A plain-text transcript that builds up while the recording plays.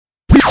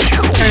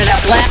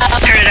up loud.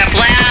 Turn it up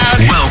loud.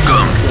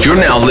 Welcome. You're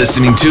now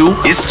listening to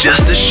It's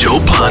Just a Show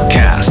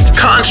podcast.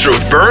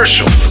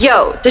 Controversial.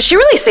 Yo, did she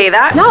really say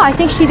that? No, I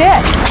think she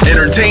did.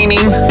 Entertaining,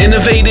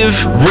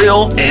 innovative,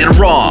 real, and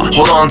raw.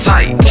 Hold on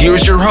tight.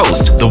 Here's your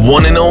host, the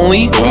one and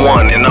only,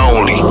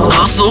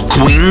 Hustle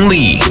Queen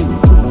Lee.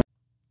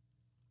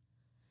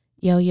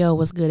 Yo,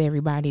 what's good,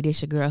 everybody?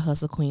 This your girl,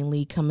 Hustle Queen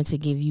Lee, coming to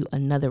give you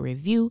another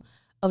review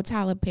of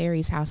Tyler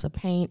Perry's House of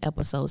Payne,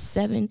 episode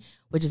 7,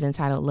 which is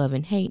entitled Love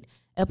and Hate,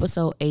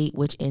 episode 8,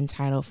 which is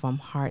entitled From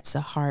Heart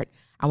to Heart.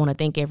 I want to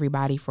thank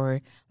everybody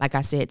for, like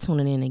I said,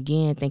 tuning in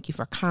again. Thank you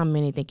for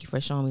commenting. Thank you for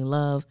showing me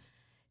love.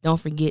 Don't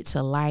forget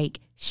to like,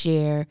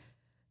 share,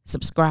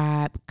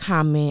 subscribe,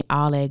 comment,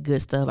 all that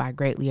good stuff. I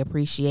greatly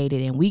appreciate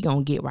it, and we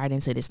going to get right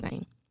into this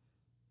thing.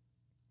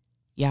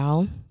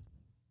 Y'all.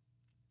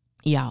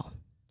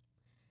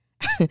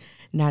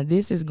 Now,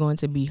 this is going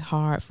to be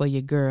hard for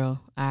your girl.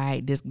 All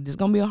right, this is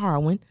going to be a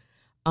hard one.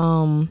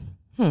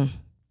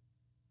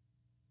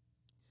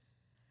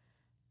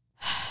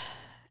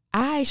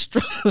 I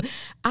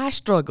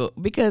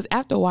struggled because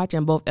after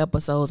watching both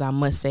episodes, I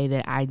must say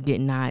that I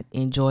did not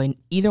enjoy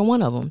either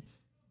one of them.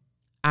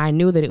 I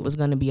knew that it was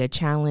going to be a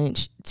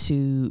challenge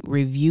to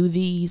review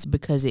these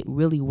because it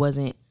really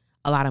wasn't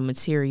a lot of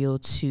material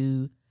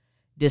to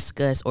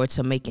discuss or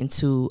to make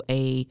into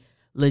a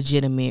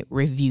legitimate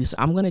review. So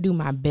I'm going to do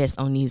my best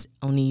on these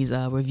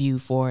review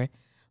for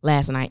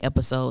last night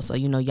episode. So,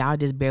 y'all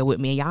just bear with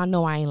me. And y'all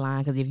know I ain't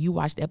lying because if you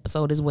watched the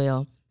episode as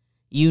well,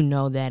 you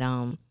know that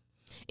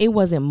it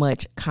wasn't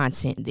much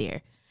content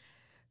there.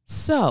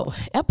 So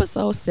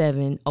episode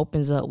 7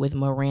 opens up with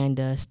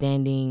Miranda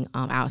standing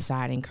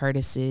outside in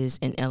Curtis's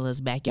and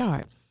Ella's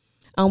backyard.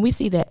 We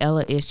see that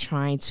Ella is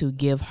trying to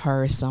give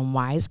her some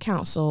wise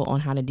counsel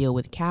on how to deal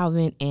with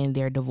Calvin and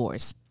their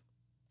divorce.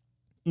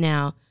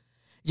 Now,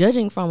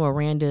 judging from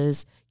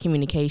Miranda's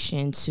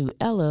communication to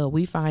Ella,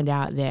 we find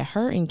out that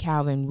her and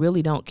Calvin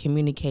really don't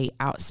communicate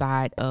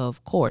outside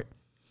of court.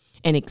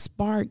 And it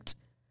sparked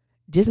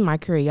just my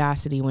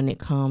curiosity when it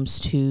comes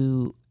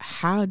to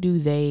how do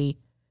they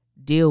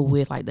deal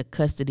with like the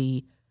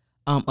custody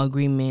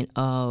agreement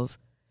of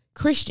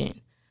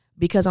Christian.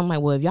 Because I'm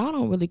like, well, if y'all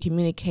don't really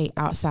communicate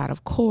outside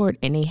of court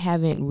and they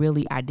haven't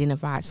really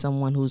identified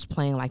someone who's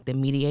playing like the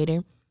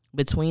mediator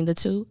between the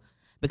two,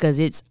 because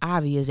it's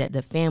obvious that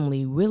the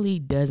family really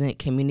doesn't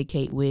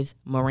communicate with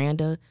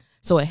Miranda.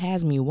 So it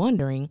has me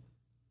wondering,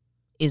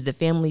 is the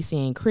family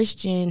seeing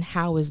Christian?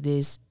 How is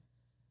this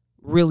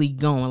really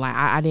going? Like,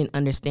 I didn't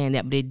understand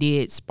that, but it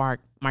did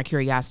spark my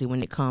curiosity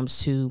when it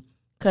comes to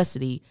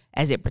custody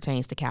as it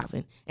pertains to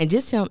Calvin. And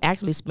just him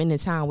actually spending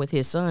time with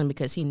his son,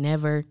 because he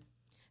never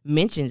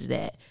mentions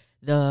that.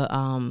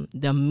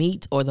 The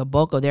meat or the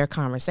bulk of their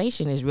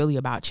conversation is really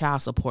about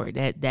child support.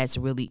 That's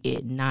really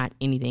it, not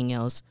anything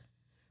else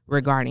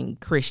regarding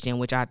Christian,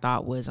 which I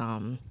thought was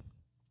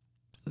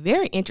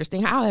very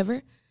interesting.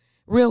 However,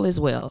 real as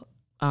well.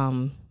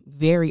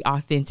 Very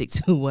authentic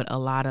to what a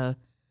lot of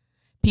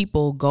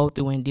people go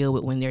through and deal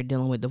with when they're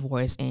dealing with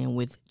divorce and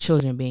with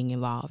children being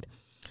involved.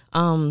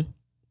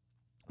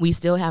 We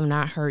still have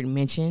not heard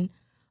mention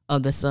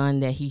of the son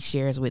that he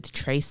shares with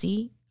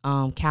Tracy.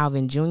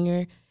 Calvin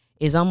Jr.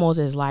 is almost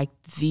as like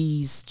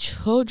these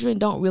children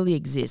don't really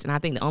exist. And I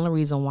think the only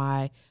reason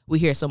why we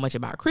hear so much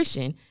about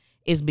Christian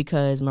is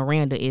because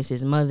Miranda is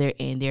his mother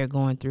and they're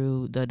going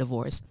through the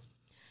divorce.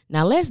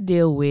 Now let's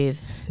deal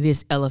with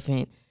this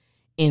elephant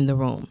in the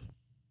room.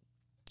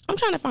 I'm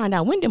trying to find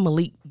out, when did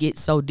Malik get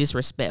so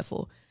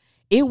disrespectful?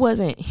 It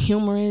wasn't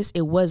humorous.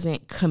 It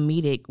wasn't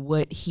comedic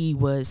what he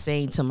was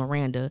saying to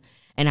Miranda.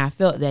 And I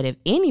felt that if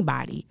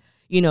anybody,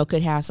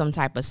 could have some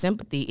type of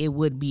sympathy, it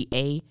would be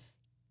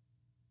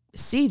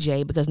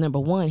CJ, because number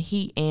one,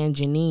 he and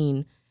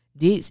Janine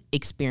did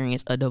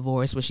experience a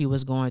divorce when she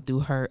was going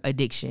through her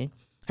addiction,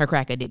 her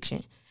crack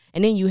addiction.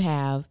 And then you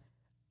have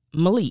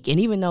Malik. And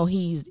even though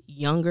he's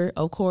younger,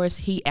 of course,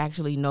 he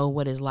actually know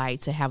what it's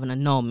like to have an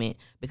annulment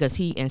because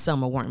he and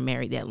Summer weren't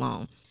married that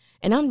long.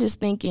 And I'm just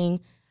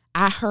thinking,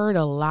 I heard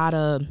a lot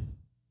of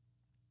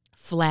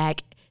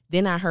flack.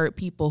 Then I heard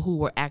people who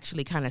were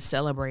actually kind of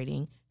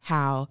celebrating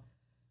how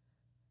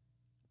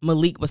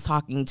Malik was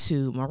talking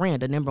to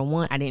Miranda. Number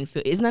one, I didn't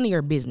feel, it's none of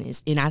your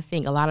business. And I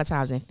think a lot of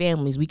times in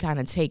families, we kind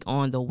of take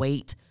on the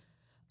weight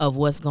of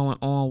what's going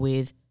on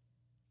with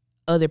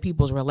other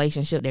people's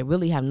relationship that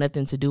really have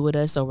nothing to do with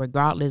us. So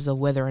regardless of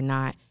whether or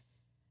not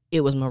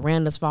it was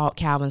Miranda's fault,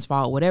 Calvin's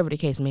fault, whatever the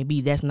case may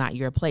be, that's not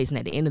your place. And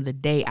at the end of the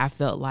day, I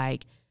felt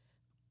like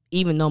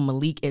even though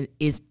Malik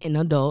is an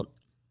adult,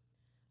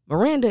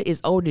 Miranda is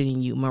older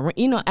than you.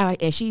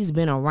 And she's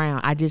been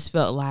around. I just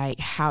felt like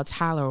how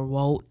Tyler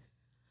wrote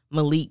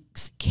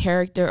Malik's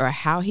character or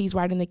how he's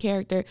writing the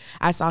character.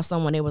 I saw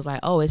someone that was like,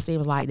 oh, it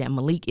seems like that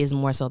Malik is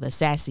more so the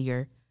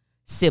sassier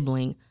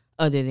sibling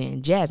other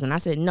than Jasmine. I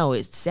said, no,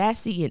 it's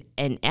sassy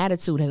and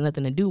attitude has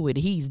nothing to do with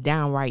it. He's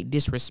downright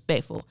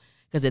disrespectful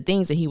because the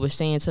things that he was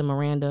saying to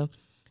Miranda,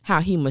 how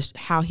he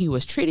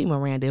was treating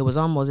Miranda, it was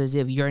almost as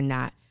if you're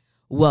not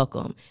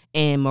welcome.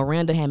 And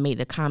Miranda had made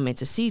the comment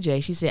to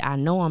CJ. She said, I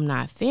know I'm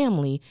not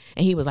family.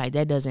 And he was like,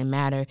 that doesn't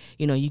matter.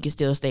 You know, you can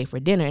still stay for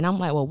dinner. And I'm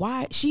like, well,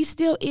 why? She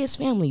still is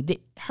family.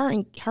 Her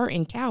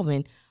and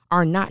Calvin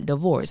are not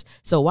divorced.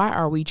 So why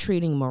are we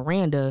treating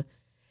Miranda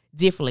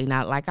differently?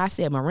 Now, like I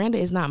said, Miranda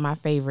is not my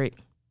favorite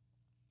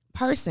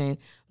person,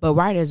 but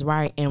right is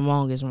right and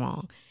wrong is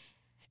wrong.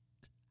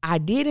 I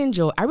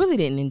really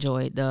didn't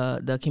enjoy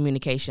the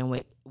communication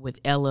with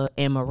Ella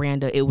and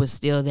Miranda. It was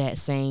still that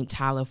same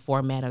Tyler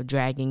format of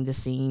dragging the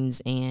scenes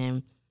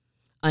and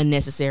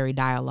unnecessary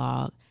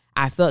dialogue.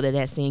 I felt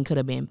that scene could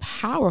have been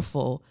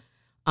powerful.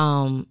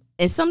 And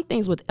some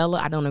things with Ella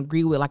I don't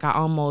agree with. Like, I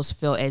almost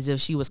felt as if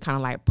she was kind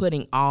of like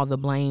putting all the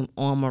blame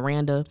on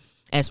Miranda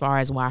as far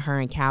as why her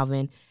and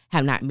Calvin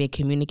have not been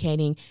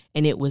communicating.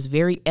 And it was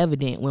very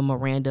evident when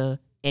Miranda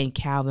and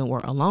Calvin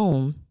were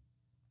alone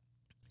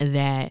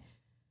that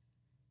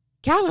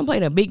Calvin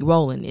played a big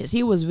role in this.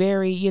 He was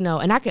very,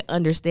 and I can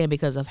understand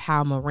because of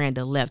how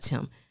Miranda left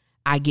him.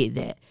 I get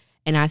that.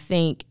 And I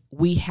think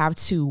we have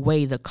to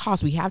weigh the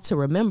cost. We have to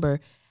remember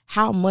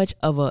how much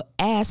of an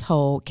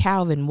asshole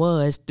Calvin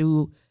was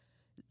through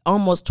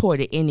almost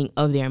toward the ending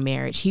of their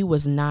marriage. He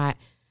was not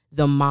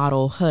the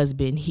model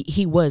husband.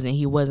 He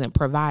wasn't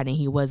providing.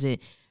 He wasn't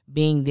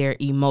being there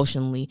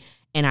emotionally.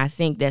 And I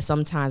think that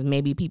sometimes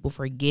maybe people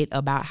forget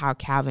about how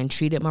Calvin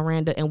treated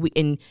Miranda.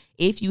 And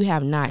if you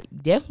have not,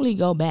 definitely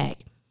go back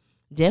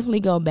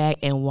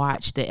and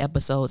watch the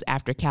episodes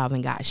after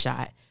Calvin got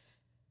shot.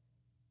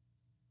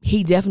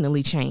 He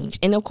definitely changed.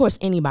 And of course,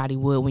 anybody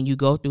would when you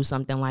go through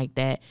something like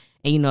that.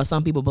 And,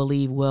 some people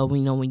believe, well,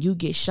 when you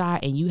get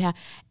shot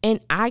and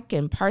I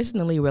can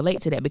personally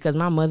relate to that because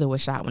my mother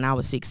was shot when I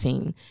was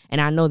 16.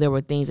 And I know there were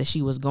things that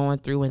she was going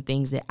through and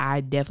things that I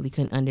definitely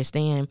couldn't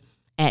understand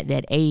at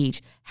that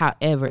age.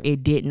 However,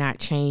 it did not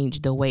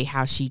change the way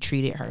how she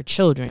treated her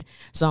children.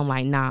 So I'm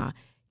like, nah,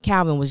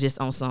 Calvin was just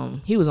on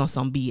some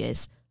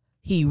BS.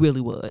 He really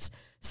was.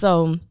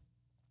 So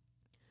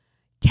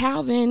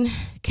Calvin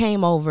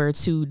came over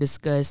to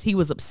discuss. He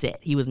was upset.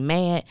 He was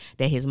mad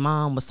that his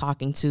mom was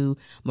talking to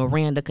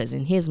Miranda because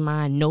in his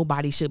mind,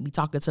 nobody should be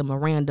talking to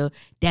Miranda.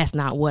 That's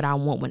not what I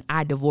want. When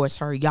I divorce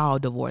her, y'all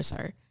divorce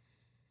her.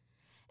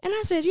 And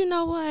I said, you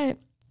know what?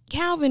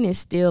 Calvin is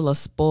still a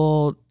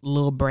spoiled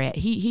little brat.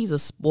 He's a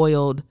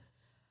spoiled,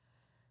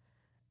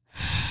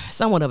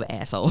 somewhat of an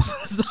asshole.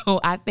 So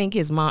I think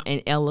his mom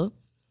and Ella,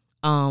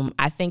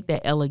 I think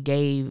that Ella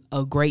gave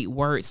a great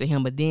word to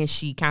him, but then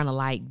she kind of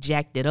like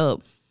jacked it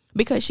up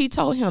because she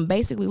told him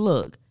basically,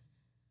 look,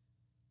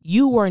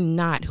 you were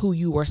not who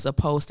you were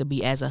supposed to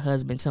be as a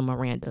husband to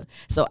Miranda.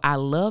 So I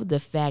love the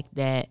fact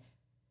that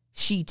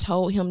she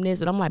told him this,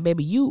 but I'm like,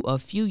 baby, you a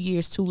few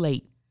years too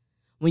late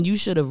when you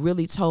should have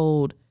really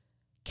told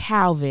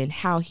Calvin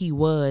how he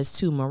was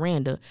to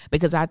Miranda,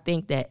 because I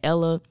think that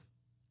Ella,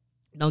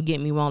 don't get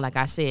me wrong, like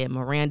I said,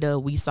 Miranda,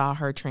 we saw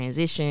her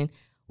transition.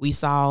 We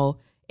saw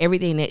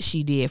everything that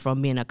she did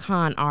from being a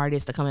con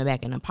artist to coming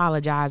back and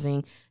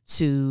apologizing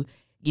to,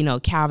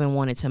 Calvin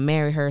wanted to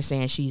marry her,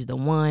 saying she's the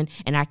one.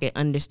 And I can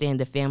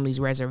understand the family's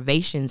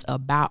reservations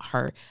about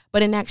her.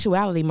 But in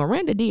actuality,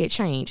 Miranda did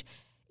change.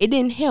 It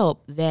didn't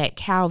help that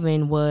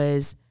Calvin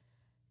was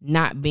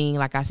not being,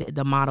 like I said,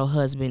 the model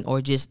husband or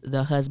just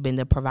the husband,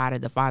 the provider,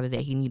 the father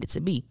that he needed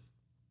to be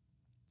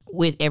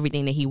with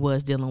everything that he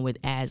was dealing with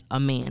as a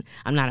man.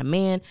 I'm not a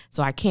man,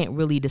 so I can't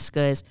really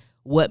discuss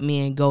what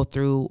men go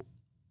through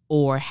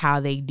or how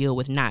they deal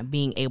with not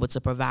being able to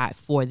provide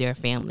for their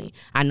family.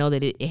 I know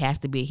that it has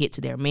to be a hit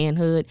to their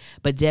manhood,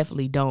 but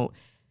definitely don't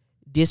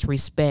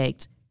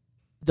disrespect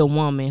the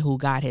woman who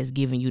God has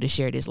given you to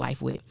share this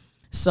life with.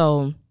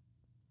 So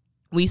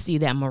we see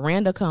that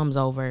Miranda comes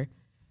over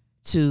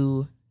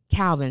to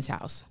Calvin's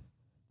house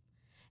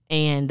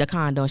and the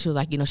condo. She was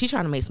like, she's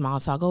trying to make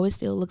small talk. Oh, it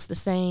still looks the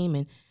same.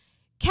 And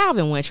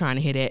Calvin wasn't trying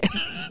to hear that.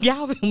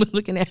 Calvin was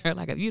looking at her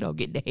like, if you don't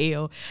get the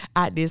hell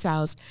out this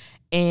house.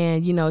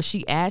 And,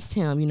 she asked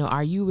him,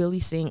 are you really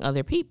seeing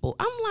other people?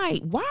 I'm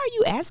like, why are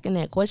you asking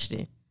that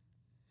question?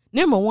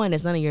 Number one,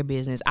 it's none of your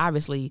business.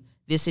 Obviously,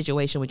 this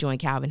situation with you and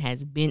Calvin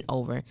has been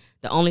over.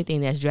 The only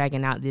thing that's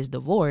dragging out this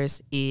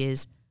divorce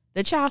is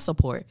the child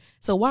support.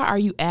 So why are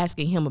you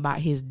asking him about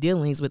his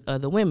dealings with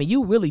other women?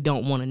 You really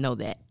don't want to know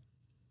that.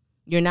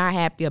 You're not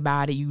happy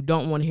about it. You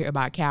don't want to hear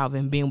about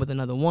Calvin being with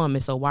another woman.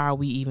 So why are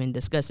we even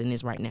discussing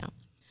this right now?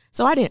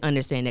 So I didn't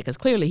understand that because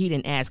clearly he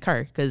didn't ask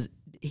her because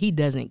he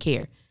doesn't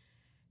care.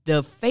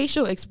 The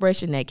facial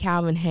expression that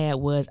Calvin had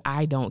was,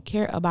 I don't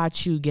care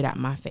about you. Get out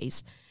my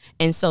face.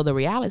 And so the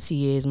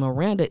reality is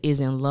Miranda is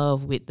in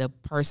love with the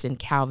person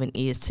Calvin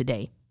is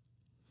today.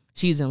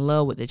 She's in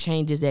love with the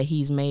changes that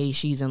he's made.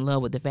 She's in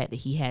love with the fact that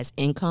he has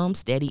income,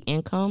 steady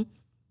income.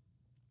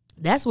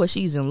 That's what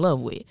she's in love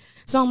with.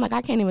 So I'm like,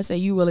 I can't even say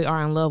you really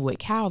are in love with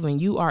Calvin.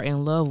 You are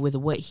in love with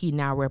what he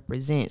now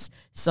represents.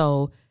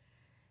 So,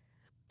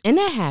 and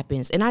that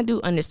happens. And I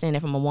do understand that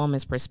from a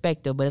woman's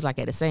perspective, but it's like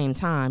at the same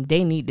time,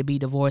 they need to be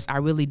divorced. I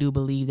really do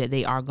believe that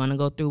they are going to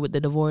go through with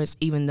the divorce,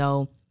 even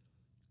though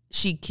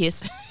she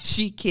kissed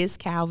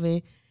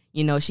Calvin.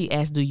 She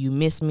asked, do you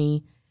miss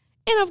me?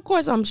 And of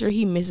course, I'm sure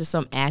he misses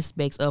some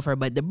aspects of her,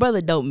 but the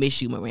brother don't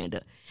miss you,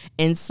 Miranda.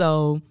 And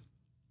so,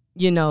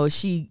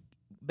 she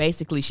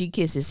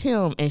kisses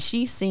him, and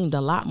she seemed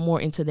a lot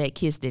more into that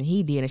kiss than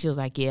he did. And she was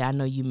like, yeah, I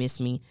know you miss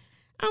me.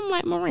 I'm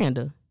like,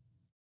 Miranda,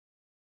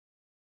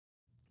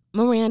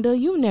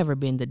 you've never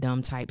been the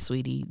dumb type,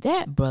 sweetie.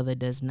 That brother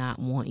does not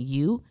want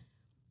you.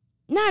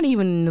 Not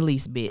even in the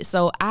least bit.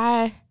 So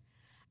I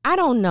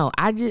don't know.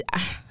 I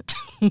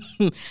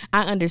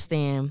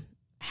understand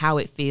how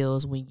it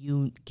feels when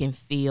you can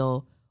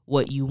feel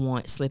what you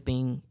want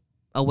slipping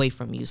away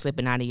from you,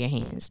 slipping out of your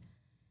hands,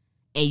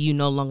 and you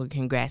no longer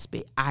can grasp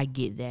it. I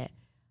get that.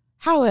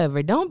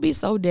 However, don't be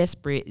so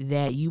desperate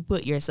that you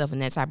put yourself in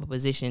that type of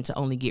position to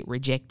only get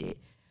rejected.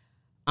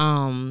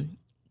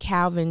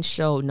 Calvin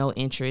showed no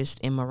interest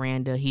in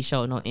Miranda. He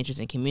showed no interest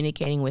in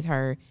communicating with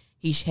her.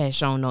 He has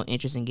shown no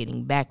interest in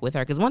getting back with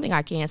her. Because one thing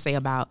I can say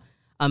about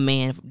a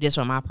man, just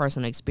from my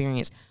personal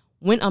experience,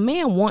 when a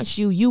man wants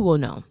you, you will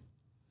know.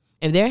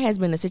 If there has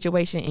been a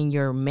situation in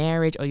your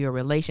marriage or your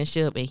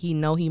relationship and he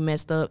know he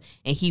messed up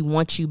and he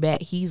wants you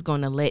back, he's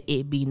going to let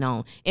it be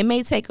known. It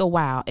may take a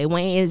while.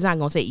 It's not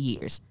going to take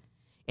years.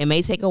 It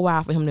may take a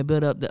while for him to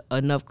build up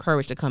enough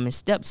courage to come and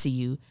step to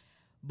you,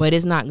 but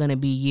it's not going to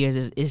be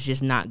years. It's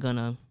just not going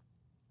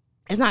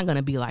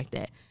to be like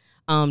that.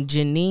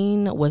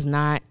 Janine was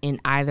not in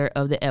either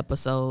of the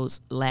episodes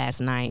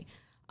last night,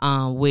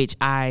 which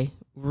I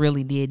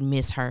really did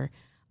miss her.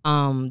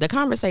 The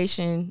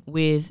conversation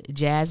with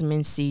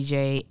Jasmine,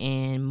 CJ,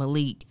 and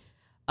Malik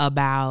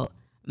about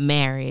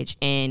marriage,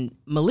 and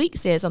Malik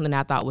said something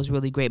I thought was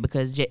really great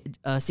because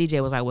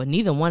CJ was like, well,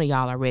 neither one of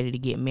y'all are ready to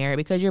get married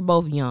because you're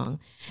both young.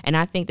 And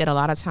I think that a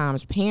lot of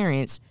times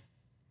parents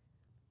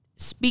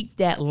speak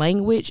that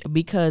language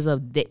because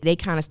of they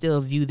kind of still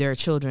view their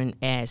children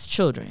as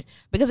children,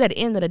 because at the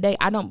end of the day,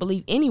 I don't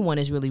believe anyone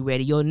is really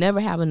ready. You'll never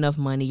have enough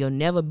money. You'll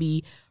never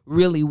be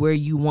really where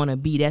you want to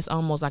be. That's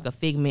almost like a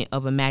figment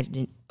of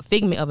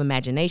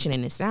imagination.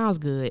 And it sounds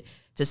good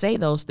to say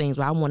those things,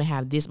 but I want to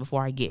have this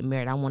before I get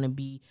married. I want to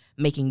be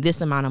making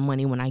this amount of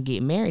money when I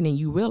get married. And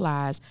you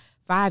realize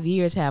 5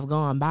 years have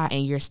gone by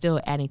and you're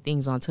still adding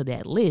things onto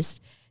that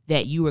list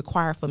that you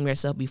require from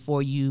yourself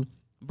before you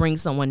bring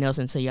someone else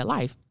into your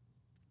life.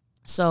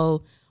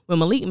 So when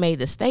Malik made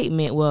the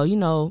statement, well,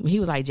 he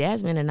was like,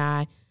 Jasmine and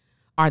I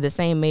are the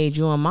same age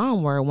you and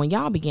mom were when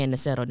y'all began to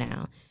settle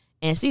down.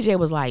 And CJ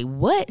was like,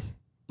 what?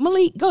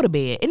 Malik, go to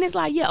bed. And it's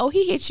like, yeah,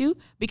 he hit you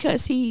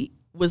because he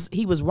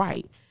was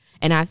right.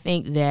 And I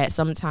think that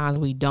sometimes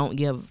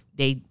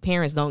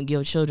parents don't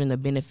give children the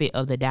benefit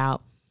of the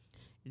doubt.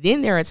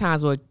 Then there are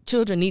times where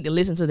children need to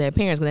listen to their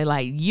parents when they're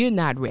like, you're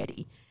not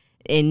ready.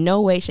 In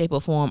no way, shape,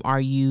 or form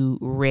are you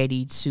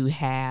ready to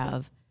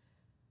have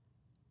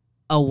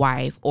a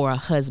wife or a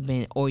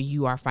husband, or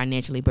you are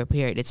financially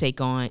prepared to take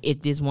on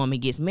if this woman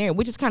gets married,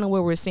 which is kind of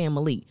where we're seeing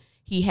Malik.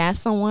 He has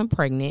someone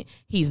pregnant.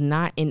 He's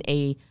not in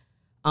a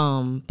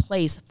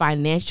place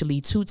financially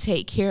to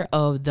take care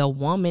of the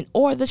woman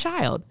or the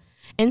child.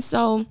 And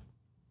so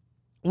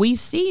we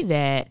see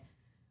that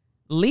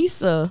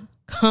Lisa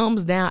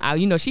comes down,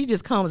 she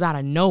just comes out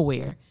of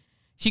nowhere.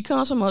 She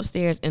comes from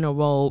upstairs in a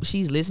robe.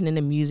 She's listening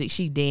to music.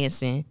 She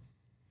dancing.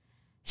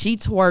 She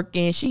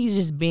twerking. She's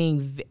just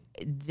being...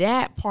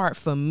 That part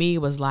for me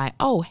was like,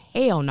 oh,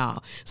 hell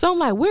no. So I'm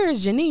like, where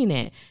is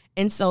Janine at?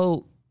 And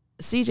so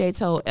CJ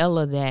told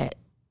Ella that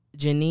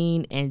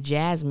Janine and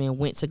Jasmine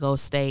went to go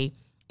stay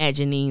at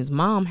Janine's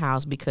mom's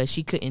house because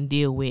she couldn't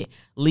deal with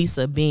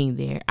Lisa being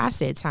there. I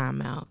said,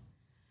 time out.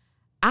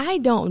 I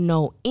don't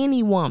know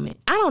any woman.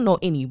 I don't know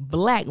any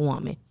black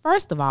woman.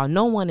 First of all,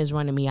 no one is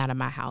running me out of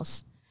my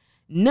house.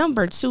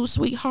 Number two,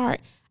 sweetheart,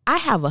 I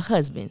have a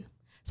husband.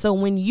 So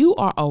when you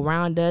are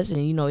around us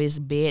and, it's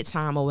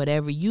bedtime or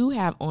whatever, you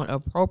have on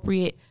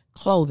appropriate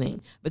clothing,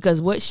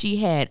 because what she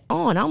had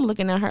on, I'm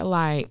looking at her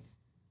like,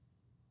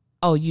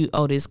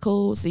 this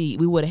cool. See,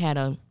 we would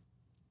have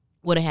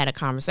had a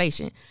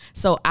conversation.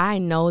 So I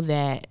know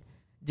that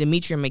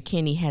Demetria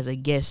McKinney has a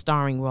guest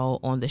starring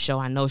role on the show.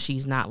 I know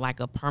she's not like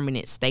a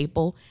permanent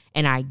staple,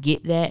 and I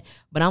get that.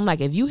 But I'm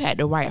like, if you had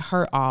to write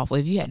her off, or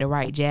if you had to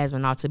write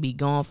Jasmine off to be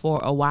gone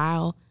for a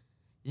while,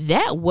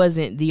 that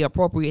wasn't the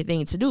appropriate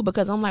thing to do,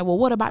 because I'm like, well,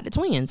 what about the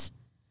twins?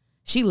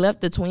 She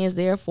left the twins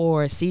there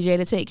for CJ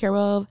to take care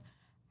of.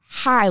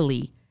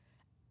 I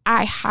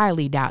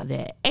highly doubt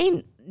that.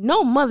 Ain't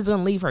no mother's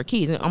gonna leave her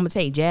kids. I'm gonna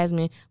take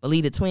Jasmine, but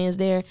leave the twins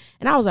there.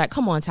 And I was like,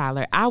 come on,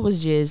 Tyler. I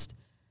was just,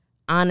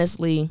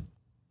 honestly,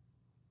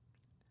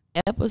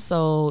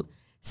 episode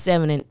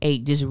 7 and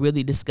 8 just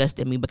really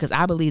disgusted me, because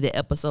I believe that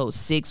episode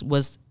 6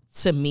 was,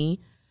 to me,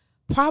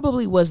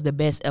 probably was the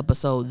best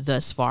episode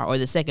thus far, or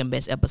the second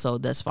best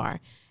episode thus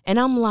far. And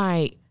I'm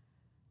like,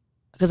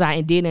 because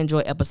I did enjoy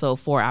episode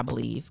 4, I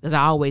believe, because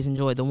I always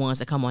enjoy the ones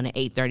that come on at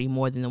 8:30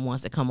 more than the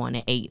ones that come on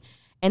at 8.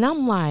 And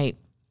I'm like,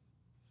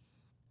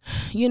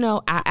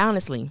 I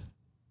honestly,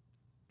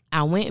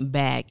 I went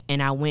back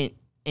and I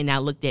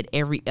looked at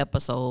every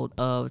episode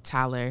of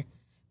Tyler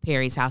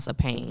Perry's House of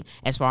Payne,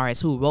 as far as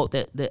who wrote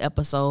the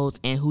episodes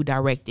and who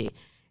directed.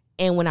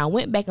 And when I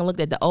went back and looked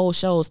at the old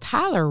shows,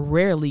 Tyler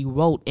rarely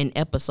wrote an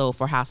episode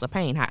for House of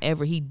Payne.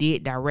 However, he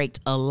did direct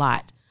a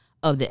lot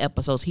of the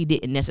episodes. He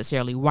didn't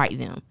necessarily write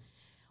them.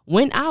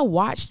 When I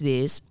watched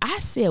this, I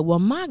said, well,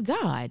 my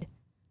God,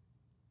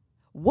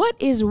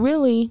 what is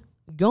really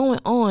going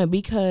on?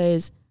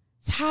 Because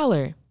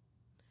Tyler,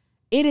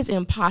 it is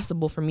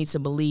impossible for me to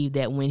believe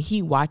that when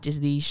he watches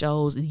these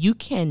shows, you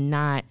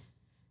cannot,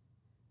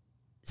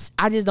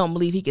 I just don't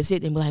believe he can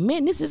sit there and be like,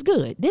 man, this is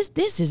good.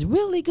 This is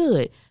really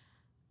good.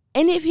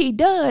 And if he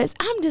does,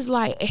 I'm just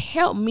like,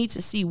 help me to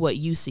see what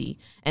you see.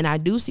 And I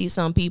do see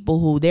some people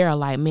who they're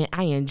like, man,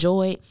 I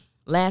enjoyed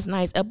last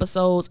night's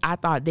episodes. I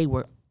thought they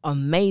were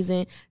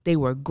amazing. They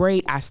were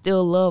great. I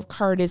still love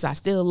Curtis. I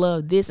still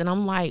love this. And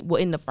I'm like,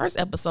 well, in the first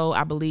episode,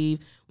 I believe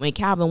when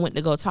Calvin went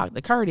to go talk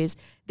to Curtis,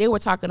 they were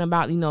talking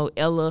about,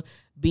 Ella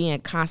being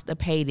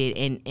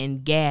constipated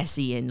and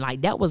gassy. And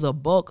like, that was a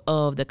bulk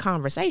of the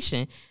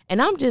conversation.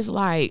 And I'm just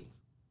like,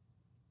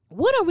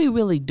 what are we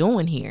really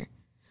doing here?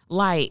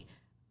 Like,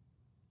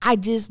 I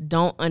just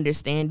don't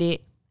understand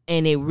it.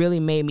 And it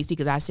really made me see,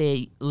 because I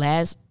said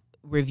last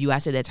review, I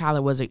said that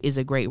Tyler is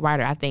a great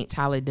writer. I think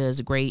Tyler does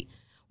great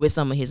with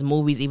some of his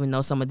movies, even though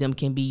some of them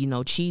can be,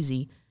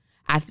 cheesy.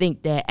 I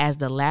think that as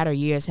the latter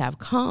years have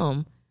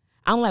come,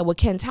 I'm like, well,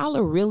 can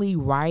Tyler really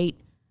write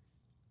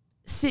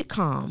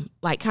sitcom,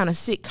 like kind of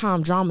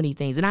sitcom dramedy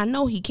things? And I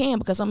know he can,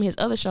 because some of his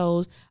other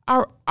shows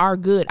are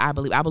good, I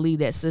believe. I believe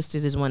that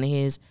Sisters is one of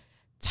his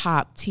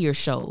top tier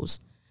shows.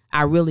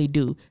 I really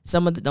do.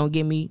 Some of the, don't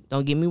get me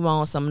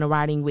wrong, some of the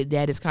writing with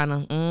that is kind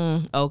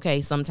of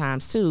okay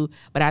sometimes too.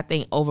 But I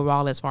think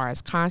overall, as far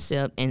as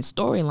concept and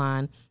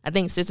storyline, I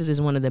think Sisters is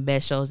one of the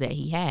best shows that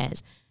he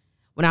has.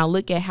 When I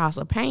look at House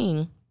of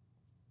Payne,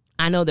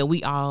 I know that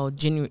we all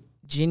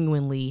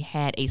genuinely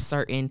had a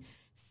certain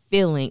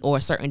feeling or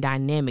a certain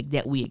dynamic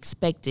that we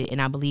expected,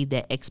 and I believe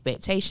that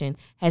expectation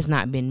has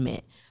not been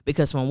met.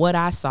 Because from what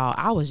I saw,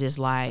 I was just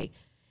like,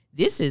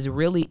 this is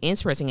really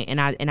interesting.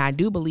 And I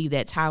do believe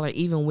that Tyler,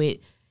 even with,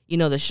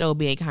 the show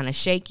being kind of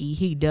shaky,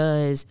 he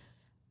does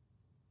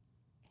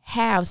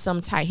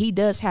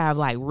have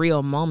like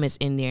real moments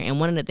in there. And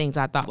one of the things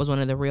I thought was one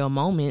of the real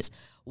moments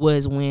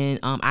was when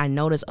I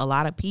noticed a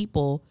lot of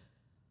people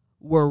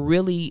were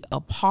really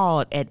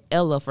appalled at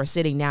Ella for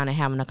sitting down and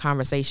having a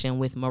conversation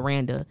with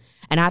Miranda.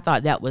 And I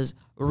thought that was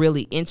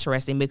really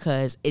interesting,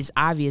 because it's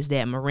obvious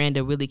that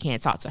Miranda really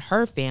can't talk to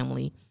her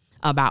family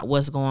about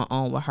what's going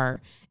on with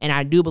her. And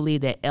I do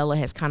believe that Ella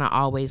has kind of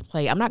always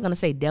played, I'm not going to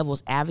say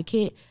devil's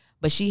advocate,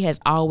 but she has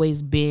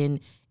always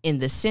been in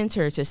the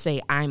center to say,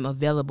 I'm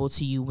available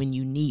to you when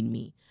you need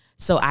me.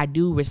 So I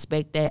do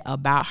respect that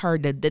about her.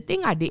 The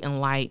thing I didn't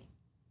like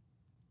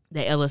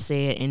that Ella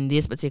said in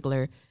this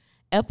particular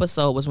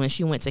episode was when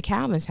she went to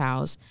Calvin's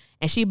house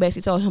and she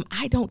basically told him,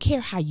 I don't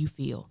care how you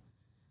feel.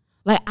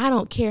 Like, I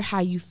don't care how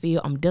you feel.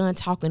 I'm done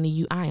talking to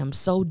you. I am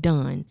so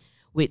done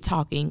with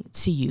talking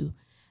to you.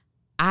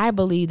 I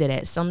believe that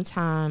at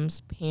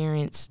sometimes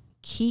parents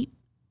keep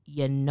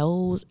your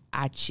nose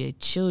at your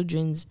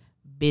children's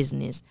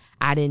business.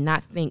 I did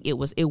not think it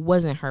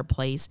wasn't her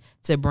place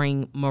to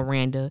bring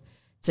Miranda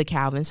to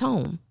Calvin's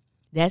home.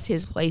 That's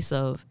his place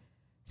of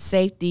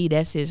safety.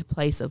 That's his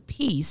place of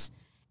peace.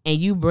 And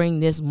you bring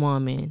this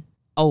woman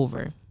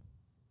over.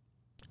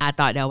 I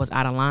thought that was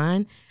out of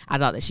line. I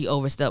thought that she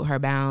overstepped her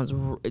bounds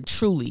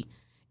truly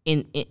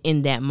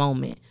in that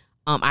moment.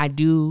 I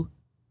do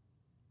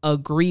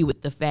agree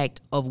with the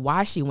fact of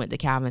why she went to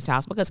Calvin's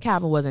house, because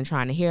Calvin wasn't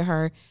trying to hear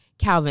her.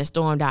 Calvin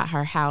stormed out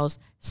her house,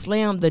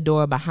 slammed the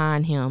door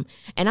behind him.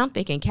 And I'm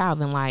thinking,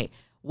 Calvin, like,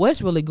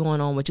 what's really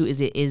going on with you?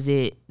 Is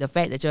it the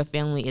fact that your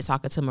family is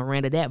talking to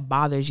Miranda that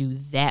bothers you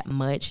that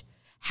much?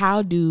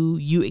 How do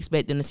you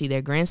expect them to see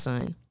their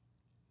grandson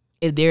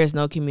if there is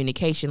no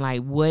communication?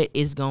 Like,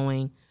 what's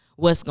going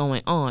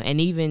on?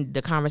 And even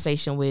the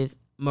conversation with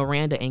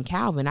Miranda and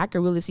Calvin, I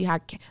could really see how,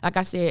 like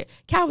I said,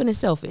 Calvin is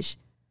selfish.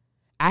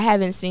 I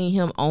haven't seen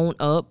him own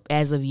up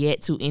as of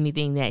yet to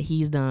anything that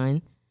he's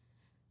done,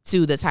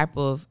 to the type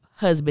of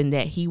husband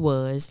that he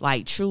was,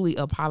 like truly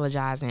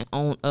apologize and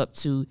own up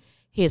to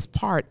his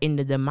part in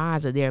the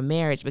demise of their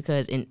marriage.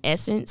 Because in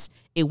essence,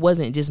 it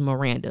wasn't just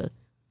Miranda.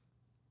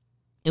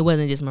 It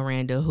wasn't just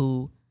Miranda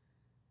who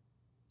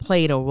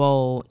played a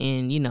role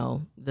in,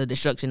 the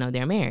destruction of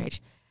their marriage.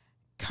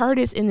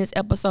 Curtis in this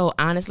episode,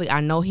 honestly, I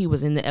know he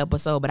was in the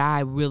episode, but I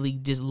really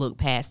just looked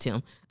past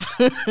him.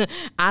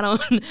 I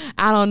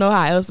don't know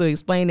how else to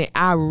explain it.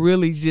 I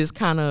really just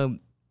kind of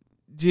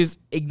just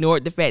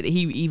ignored the fact that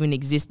he even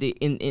existed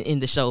in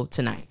the show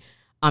tonight.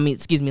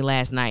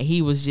 Last night.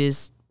 He was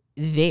just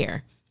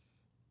there.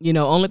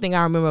 Only thing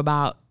I remember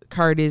about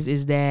Curtis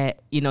is that,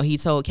 he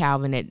told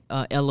Calvin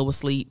that Ella was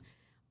asleep.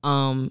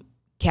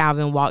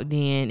 Calvin walked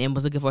in and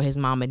was looking for his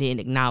mom and didn't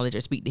acknowledge or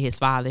speak to his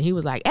father. He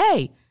was like,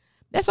 hey.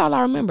 That's all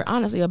I remember,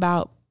 honestly,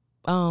 about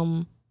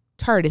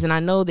Curtis. And I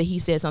know that he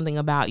said something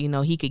about,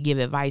 he could give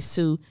advice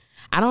too.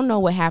 I don't know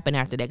what happened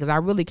after that, because I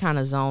really kind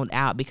of zoned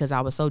out because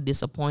I was so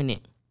disappointed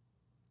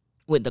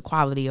with the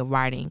quality of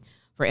writing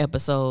for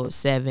episode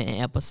 7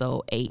 and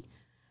episode 8.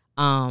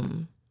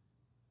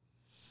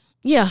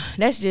 Yeah,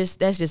 that's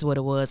just what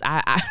it was.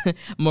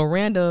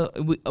 Miranda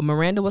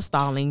was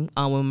stalling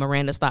when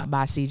Miranda stopped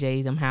by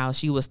CJ's house.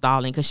 She was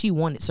stalling because she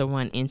wanted to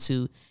run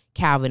into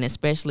Calvin,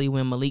 especially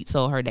when Malik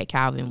told her that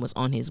Calvin was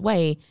on his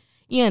way.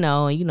 You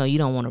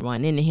don't want to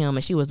run into him,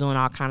 and she was doing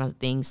all kind of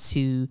things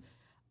to,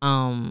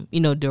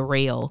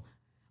 derail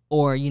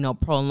or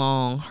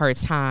prolong her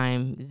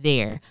time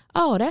there.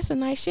 Oh, that's a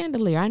nice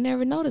chandelier. I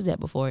never noticed that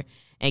before.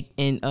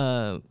 And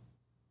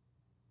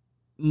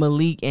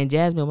Malik and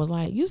Jasmine was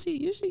like, you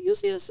see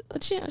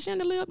a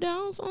chandelier up there?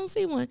 I don't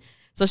see one.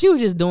 So she was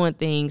just doing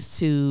things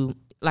to,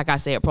 like I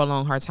said,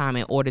 prolong her time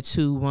in order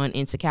to run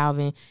into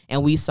Calvin.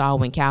 And we saw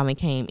when Calvin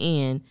came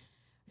in,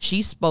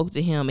 she spoke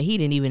to him and he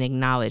didn't even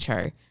acknowledge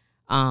her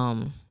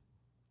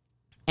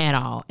at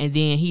all. And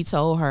then he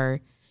told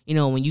her,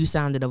 when you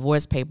sign the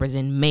divorce papers,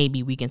 then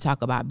maybe we can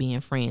talk about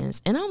being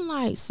friends. And I'm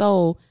like,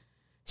 so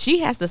she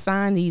has to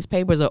sign these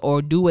papers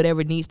or do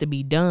whatever needs to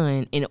be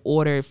done in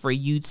order for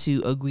you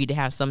to agree to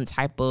have some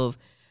type of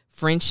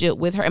friendship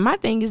with her. And my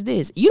thing is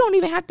this: you don't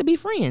even have to be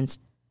friends.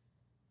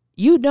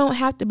 You don't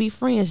have to be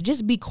friends.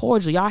 Just be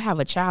cordial. Y'all have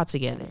a child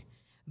together.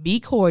 Be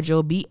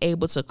cordial. Be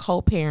able to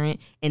co-parent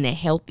in a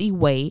healthy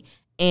way.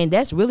 And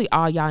that's really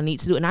all y'all need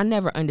to do. And I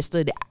never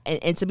understood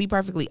that. And to be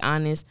perfectly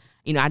honest,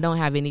 I don't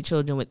have any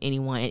children with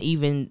anyone. And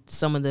even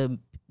some of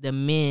the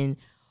men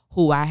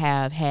who I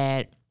have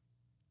had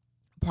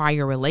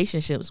prior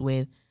relationships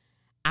with,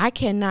 I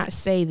cannot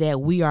say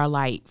that we are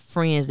like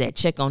friends that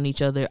check on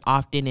each other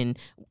often and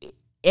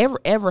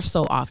ever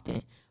so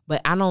often.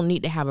 But I don't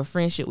need to have a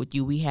friendship with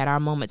you. We had our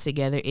moment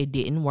together. It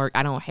didn't work.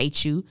 I don't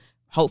hate you.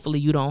 Hopefully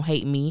you don't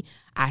hate me.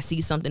 I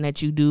see something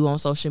that you do on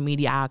social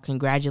media, I'll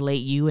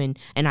congratulate you and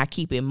I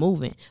keep it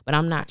moving. But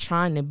I'm not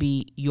trying to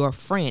be your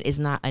friend. It's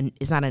not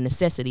a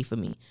necessity for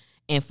me.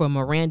 And for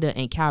Miranda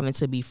and Calvin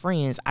to be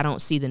friends, I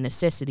don't see the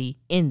necessity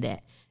in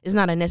that. It's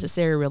not a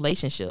necessary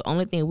relationship.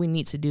 Only thing we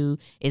need to do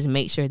is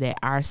make sure that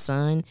our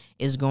son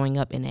is growing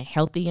up in a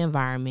healthy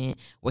environment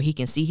where he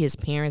can see his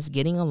parents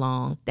getting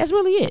along. That's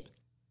really it.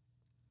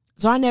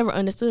 So I never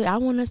understood. I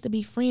want us to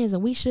be friends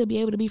and we should be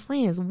able to be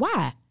friends.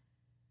 Why?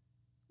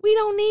 We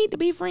don't need to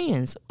be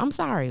friends. I'm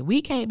sorry.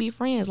 We can't be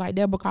friends like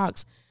Deborah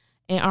Cox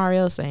and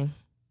RL say.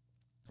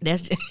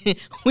 That's just,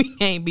 we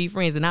can't be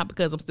friends. And not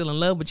because I'm still in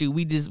love with you.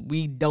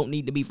 We don't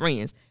need to be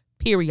friends.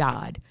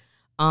 Period.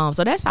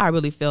 So that's how I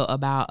really felt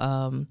about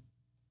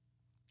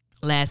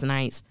last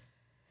night's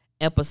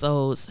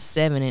episodes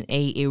 7 and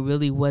 8. It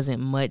really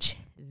wasn't much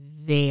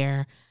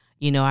there.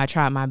 I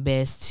tried my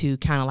best to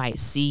kind of like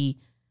see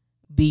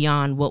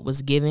beyond what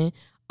was given.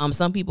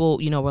 Some people,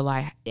 were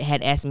like,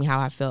 had asked me how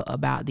I felt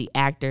about the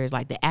actors.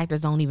 Like the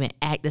actors don't even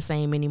act the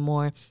same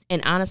anymore.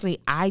 And honestly,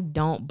 I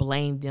don't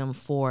blame them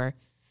for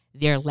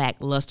their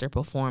lackluster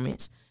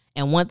performance.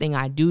 And one thing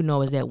I do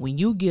know is that when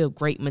you give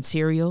great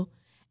material,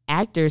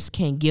 actors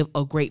can give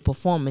a great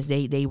performance.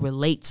 They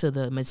relate to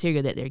the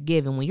material that they're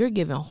given. When you're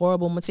given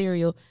horrible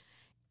material,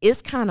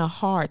 it's kind of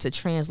hard to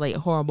translate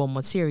horrible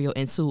material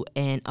into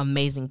an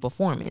amazing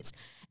performance.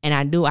 And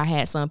I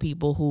had some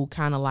people who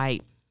kind of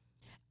like,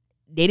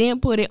 they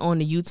didn't put it on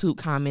the YouTube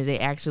comments. They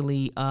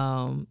actually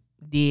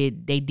they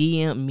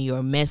DM'd me or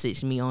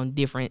messaged me on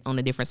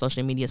the different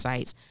social media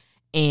sites.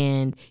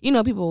 And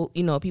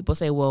people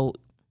say, well,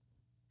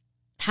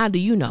 how do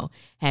you know?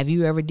 Have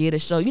you ever did a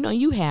show?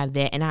 You have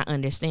that, and I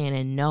understand.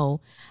 And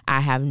no, I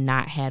have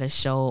not had a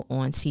show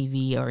on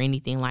TV or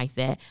anything like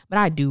that. But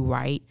I do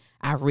write.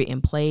 I've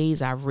written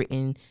plays. I've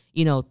written,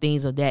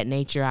 things of that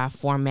nature. I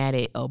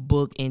formatted a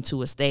book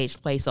into a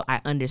stage play, so I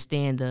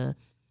understand the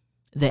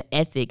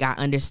ethic. I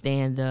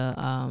understand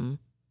the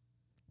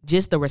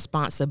just the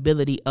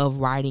responsibility of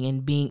writing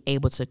and being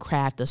able to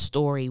craft a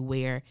story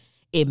where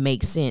it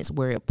makes sense,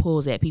 where it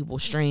pulls at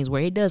people's strings,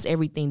 where it does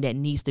everything that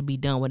needs to be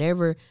done.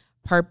 Whatever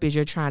purpose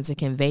you're trying to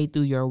convey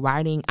through your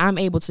writing, I'm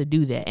able to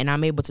do that. And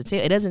I'm able to tell.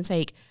 It doesn't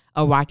take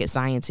a rocket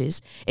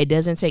scientist. It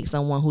doesn't take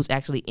someone who's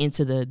actually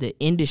into the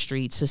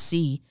industry to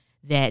see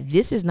that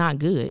this is not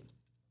good.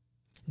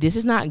 This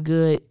is not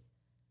good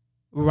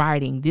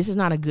writing. This is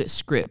not a good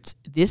script.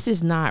 This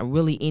is not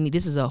really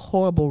this is a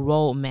horrible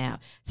roadmap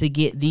to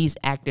get these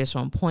actors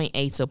from point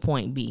A to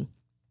point B.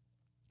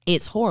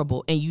 It's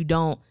horrible. And you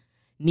don't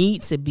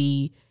need to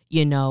be,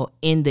 in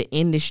the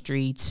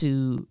industry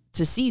to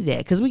see that.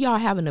 Because we all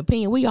have an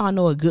opinion. We all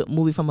know a good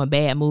movie from a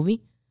bad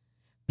movie.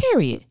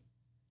 Period.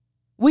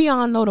 We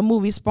all know the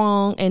movie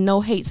Sprung, and no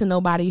hate to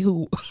nobody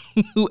who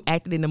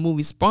acted in the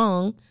movie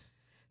Sprung.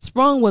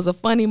 Sprung was a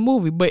funny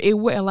movie, but it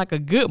wasn't like a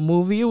good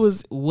movie. It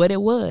was what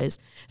it was.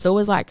 So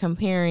it's like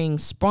comparing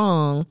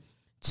Sprung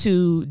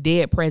to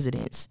Dead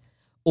Presidents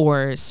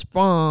or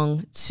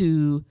Sprung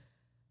to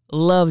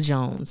Love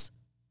Jones,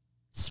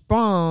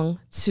 Sprung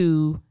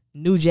to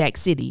New Jack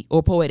City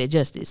or Poetic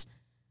Justice.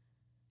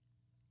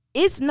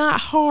 It's not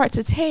hard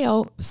to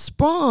tell.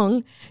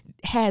 Sprung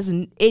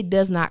it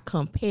does not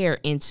compare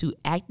into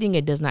acting.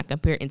 It does not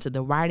compare into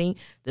the writing,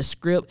 the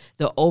script,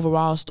 the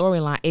overall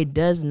storyline. It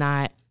does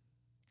not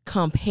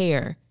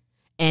compare.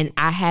 And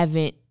I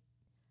haven't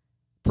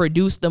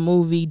produced the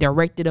movie,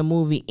 directed a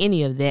movie,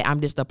 any of that.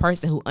 I'm just a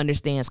person who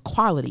understands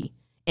quality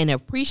and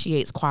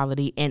appreciates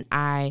quality, and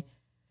I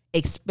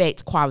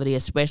expect quality,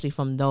 especially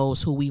from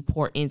those who we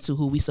pour into,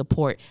 who we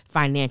support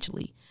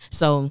financially.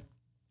 So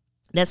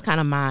that's kind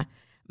of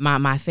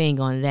my thing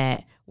on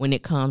that when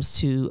it comes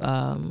to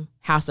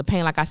House of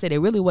Payne. Like I said, it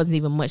really wasn't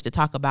even much to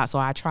talk about, so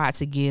I tried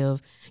to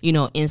give,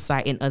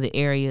 insight in other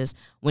areas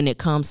when it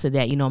comes to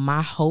that.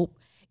 My hope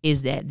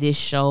is that this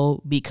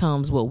show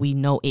becomes what we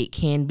know it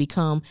can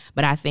become,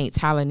 but I think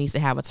Tyler needs to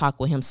have a talk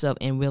with himself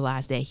and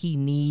realize that he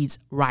needs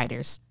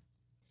writers.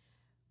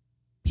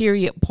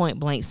 Period, point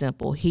blank,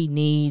 simple. He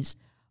needs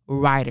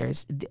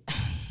writers.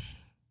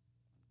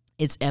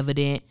 It's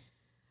evident.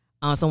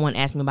 Someone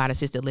asked me about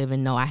assisted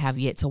living. No, I have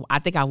yet to. I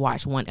think I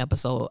watched one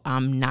episode.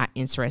 I'm not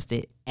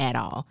interested at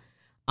all.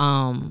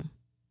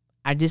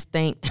 I just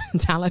think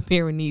Tyler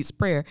Perry needs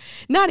prayer.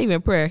 Not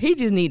even prayer. He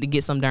just need to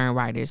get some darn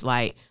writers,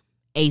 like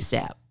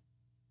ASAP,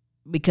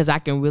 because I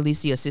can really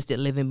see assisted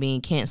living being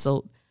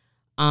canceled.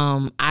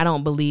 I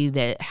don't believe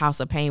that House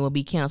of Payne will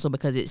be canceled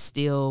because it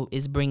still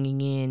is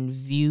bringing in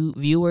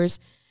viewers.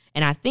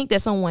 And I think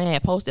that someone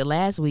had posted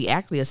last week,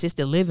 actually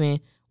assisted living,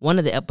 one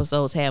of the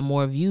episodes had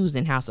more views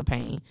than House of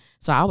Payne.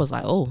 So I was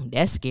like, oh,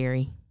 that's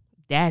scary.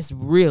 That's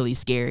really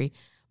scary.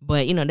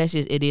 But, that's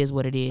just, it is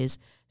what it is.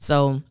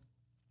 So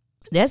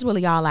that's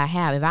really all I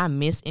have. If I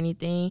miss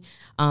anything,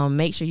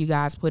 make sure you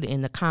guys put it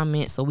in the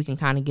comments so we can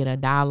kind of get a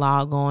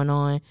dialogue going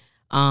on.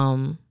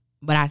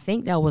 But I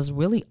think that was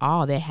really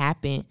all that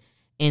happened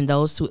in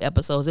those 2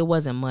 episodes. It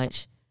wasn't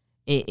much.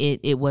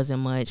 It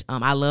wasn't much.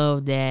 I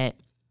love that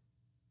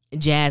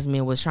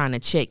Jasmine was trying to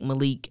check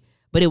Malik,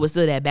 but it was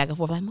still that back and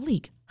forth, like,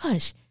 Malik,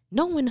 hush,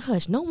 know when to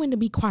hush, know when to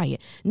be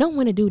quiet, know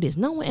when to do this,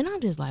 know when. And I'm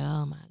just like,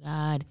 oh my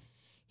God,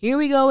 here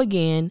we go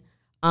again.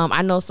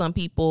 I know some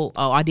people,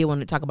 I did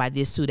want to talk about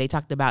this too. They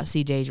talked about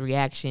CJ's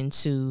reaction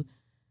to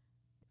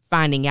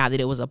finding out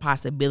that it was a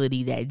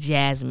possibility that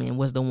Jasmine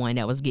was the one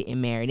that was getting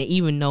married. And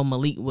even though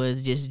Malik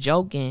was just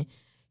joking,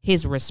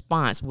 his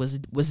response was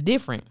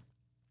different.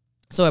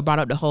 So it brought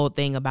up the whole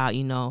thing about,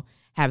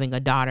 having a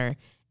daughter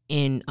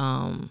and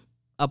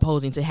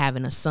opposing to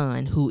having a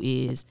son who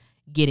is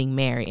getting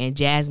married. And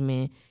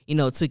Jasmine,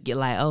 took it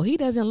like, oh, he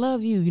doesn't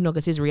love you,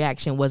 because his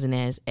reaction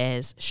wasn't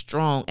as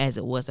strong as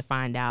it was to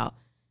find out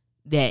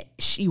that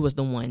she was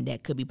the one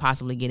that could be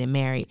possibly getting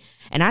married.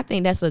 And I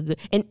think that's a good,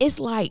 and it's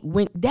like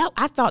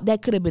I thought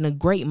that could have been a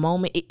great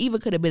moment. It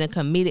even could have been a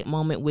comedic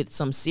moment with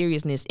some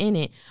seriousness in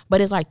it, but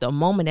it's like the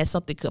moment that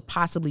something could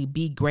possibly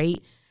be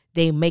great,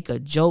 they make a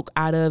joke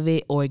out of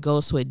it, or it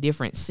goes to a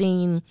different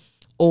scene,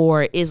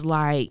 or it's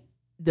like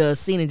the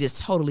scene is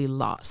just totally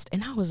lost.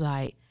 And I was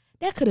like,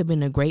 that could have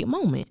been a great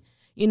moment.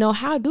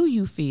 How do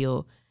you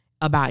feel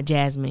about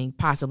Jasmine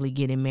possibly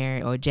getting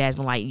married, or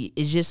Jasmine, like,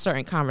 it's just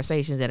certain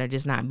conversations that are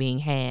just not being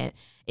had.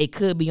 It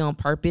could be on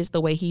purpose the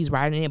way he's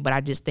writing it, but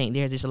I just think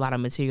there's just a lot of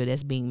material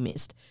that's being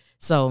missed.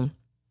 So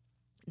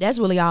that's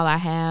really all I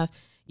have.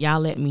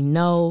 Y'all let me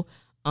know,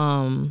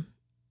 what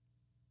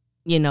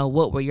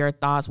were your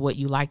thoughts, what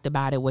you liked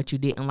about it, what you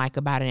didn't like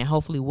about it, and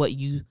hopefully what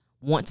you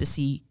want to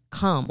see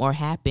come or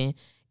happen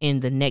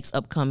in the next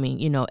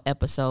upcoming,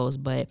 episodes.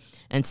 But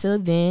until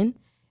then,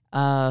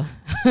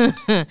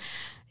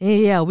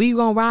 yeah, we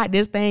gonna ride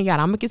this thing out.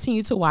 I'm gonna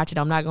continue to watch it.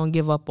 I'm not gonna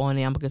give up on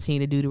it. I'm gonna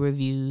continue to do the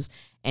reviews.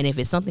 And if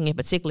it's something in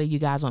particular you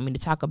guys want me to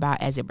talk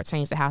about as it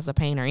pertains to House of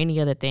Payne or any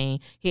other thing,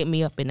 hit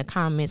me up in the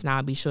comments and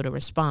I'll be sure to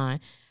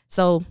respond.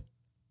 So,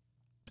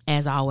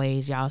 as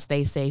always, y'all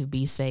stay safe,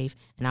 be safe,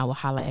 and I will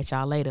holler at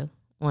y'all later.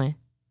 One.